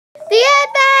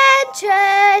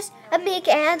adventures of Meeka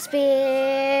and Spyryt.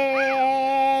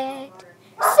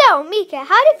 So, Meeka,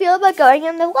 how do you feel about going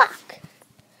on the walk?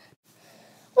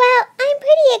 Well, I'm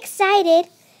pretty excited,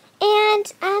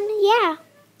 and yeah,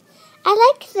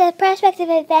 I like the prospect of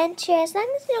adventure as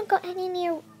long as we don't go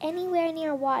anywhere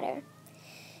near water.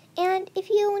 And if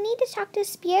you need to talk to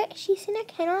Spyryt, she's in a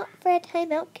kennel for a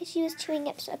timeout because she was chewing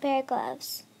up a pair of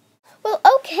gloves. Well,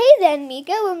 okay then, Meeka.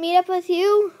 We'll meet up with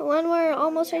you when we're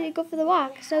almost ready to go for the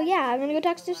walk. So yeah, I'm gonna go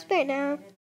talk to Spyryt now.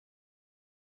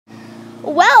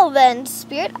 Well then,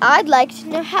 Spyryt, I'd like to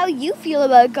know how you feel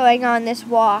about going on this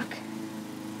walk.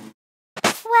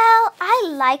 Well, I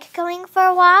like going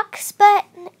for walks, but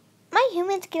my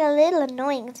humans get a little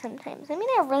annoying sometimes. I mean,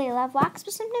 I really love walks,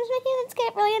 but sometimes my humans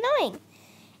get really annoying.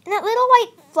 And that little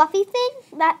white fluffy thing,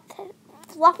 that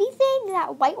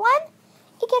white one,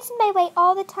 it gets in my way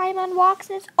all the time on walks,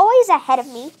 and it's always ahead of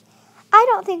me. I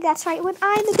don't think that's right when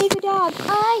I'm a bigger dog.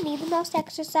 I need the most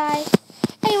exercise.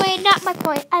 Anyway, not my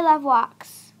point. I love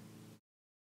walks.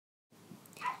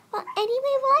 Well,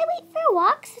 anyway, while I wait for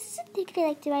walks, this is something I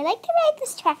like to do. I like to ride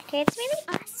this tractor. It's really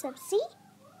awesome. See?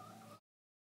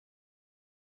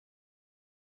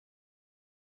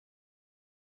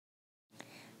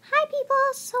 Hi,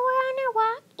 people. So we're on our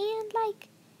walk, and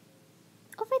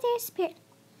over there's Spyryt.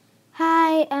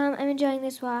 Hi, I'm enjoying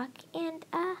this walk. And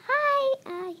hi.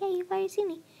 Yeah, you've already seen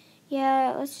me.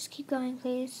 Yeah, let's just keep going,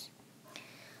 please.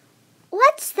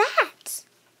 What's that?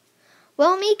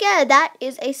 Well, Meeka, that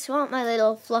is a swamp, my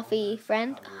little fluffy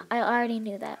friend. I already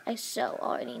knew that. I so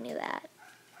already knew that.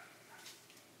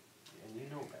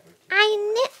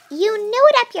 You knew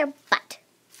it up your butt.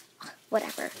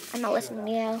 Whatever. I'm not listening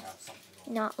to you.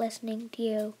 Not listening to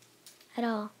you at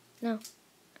all. No.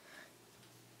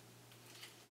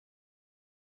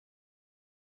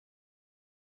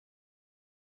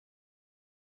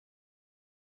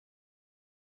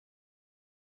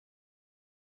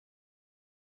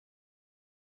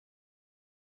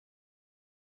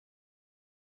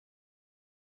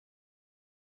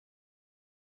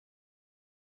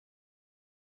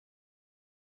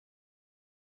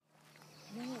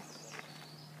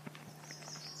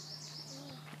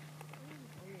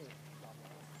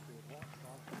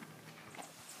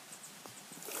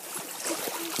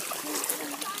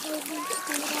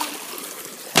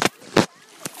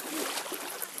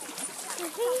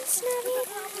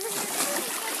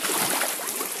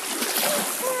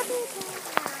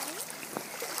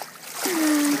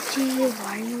 Gee,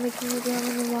 why are you making me down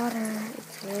in the water?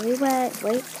 It's really wet.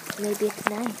 Wait, maybe it's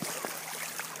nice.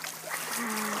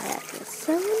 That feels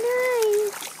so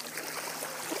nice.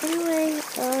 Anyway,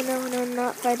 oh no,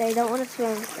 not Friday. I don't want to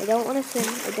swim. I don't want to swim.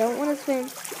 I don't want to swim.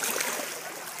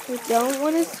 I don't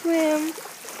want to swim.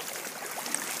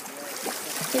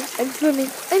 I'm swimming.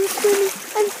 I'm swimming.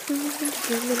 I'm swimming. I'm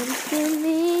swimming. I'm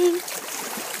swimming.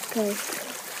 Okay.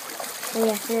 Oh,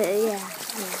 yeah.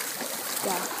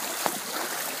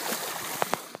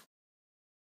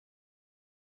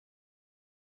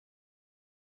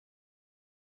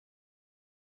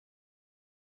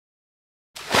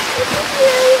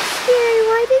 Really scary.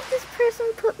 Why did this person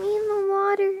put me in the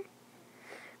water?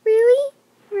 Really?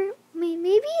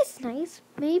 Maybe it's nice.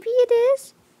 Maybe it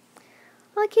is.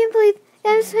 Oh, I can't believe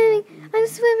I'm swimming. I'm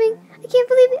swimming. I can't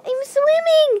believe it. I'm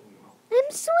swimming. I'm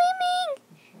swimming.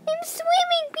 I'm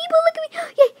swimming. People, look at me.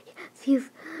 Yeah. Phew.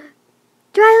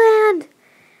 Dry land.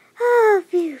 Oh,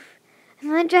 phew.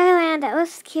 I'm on dry land. That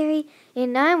was scary.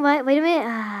 And now I'm wet. Wait a minute.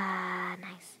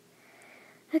 Nice.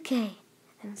 Okay.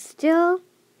 I'm still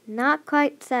not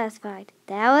quite satisfied.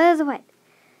 That was wet.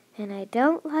 And I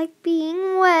don't like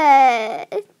being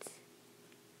wet.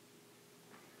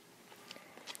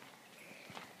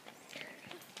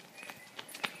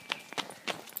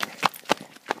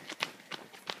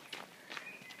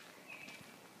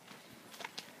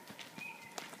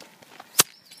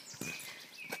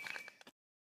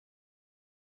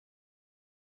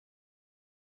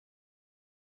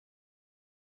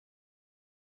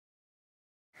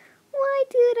 Why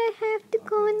did I have to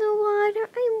go in the water?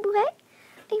 I'm wet,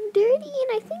 I'm dirty,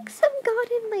 and I think some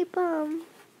got in my bum.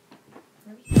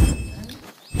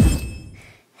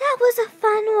 That was a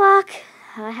fun walk.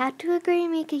 I have to agree,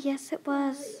 Meeka. Yes, it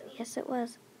was. Yes, it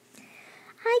was.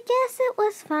 I guess it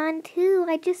was fun, too.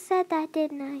 I just said that,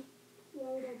 didn't I?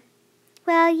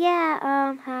 Well,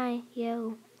 yeah, hi,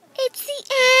 yo. It's the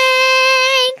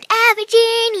end of a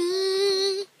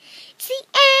journey. It's the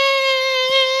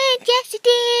end, yes it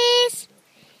is.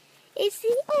 It's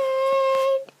the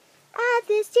end of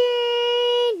this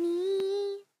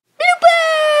journey.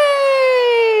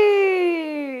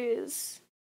 Bloopers!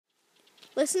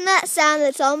 Listen to that sound,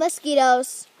 it's all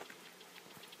mosquitoes.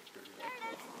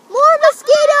 More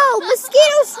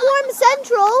Storm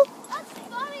Central.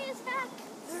 Mommy is back.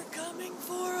 They're coming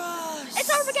for us. It's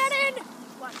Armageddon.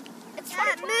 What? It's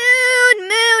Moon.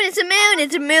 It's a moon.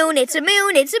 It's a moon. It's a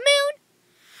moon. It's a moon.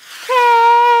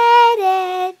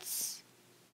 Credits.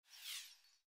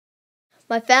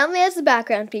 My family as the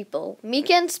background people.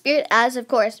 Meeka and Spyryt as, of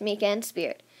course, Meeka and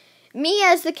Spyryt. Me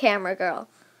as the camera girl.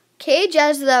 Cage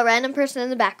as the random person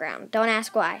in the background. Don't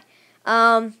ask why.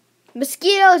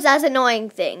 Mosquitoes as annoying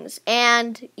things.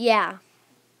 And, yeah.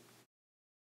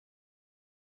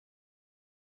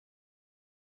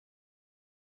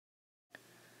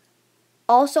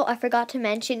 Also, I forgot to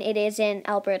mention it is in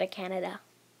Alberta, Canada.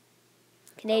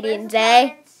 Canadians,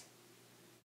 eh?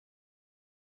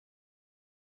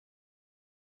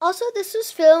 Also, this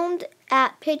was filmed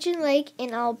at Pigeon Lake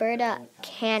in Alberta,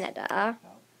 Canada.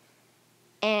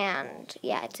 And,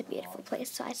 yeah, it's a beautiful place,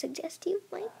 so I suggest you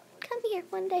might come here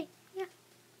one day.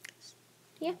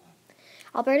 Yeah.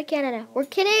 Alberta, Canada. We're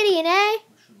Canadian, eh?